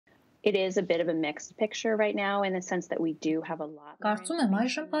It is a bit of a mixed picture right now in the sense that we do have a lot. Կարծում եմ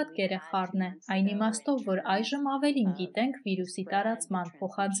այժմ պատկերը խառն է, այն իմաստով, որ այժմ ավելին գիտենք վիրուսի տարածման,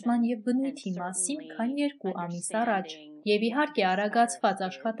 փոխանցման եւ բնույթի մասին, քան 2 ամիս առաջ։ Եվ իհարկե արագացված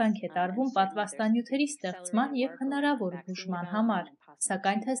աշխատանք է տարվում պատվաստանյութերի ստեղծման եւ հնարավոր բուժման համար։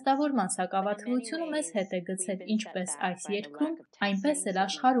 Սակայն թեստավորման սակավաթվությունը մեզ հետ է գցել ինչպես այս երկրում, այնպես էլ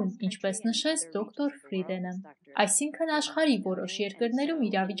աշխարհում, ինչպես նշեց դոկտոր Ֆրիդենը։ Այսինքն աշխարհի որոշ երկրներում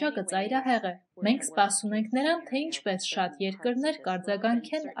իրավիճակը ծայրահեղ է։ Մենք սպասում ենք նրան, թե ինչպես շատ երկրներ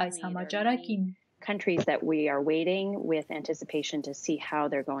կարձագանքեն այս համաճարակին։ Countries that we are waiting with anticipation to see how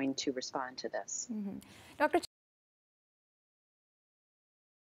they're going to respond to this. Dr.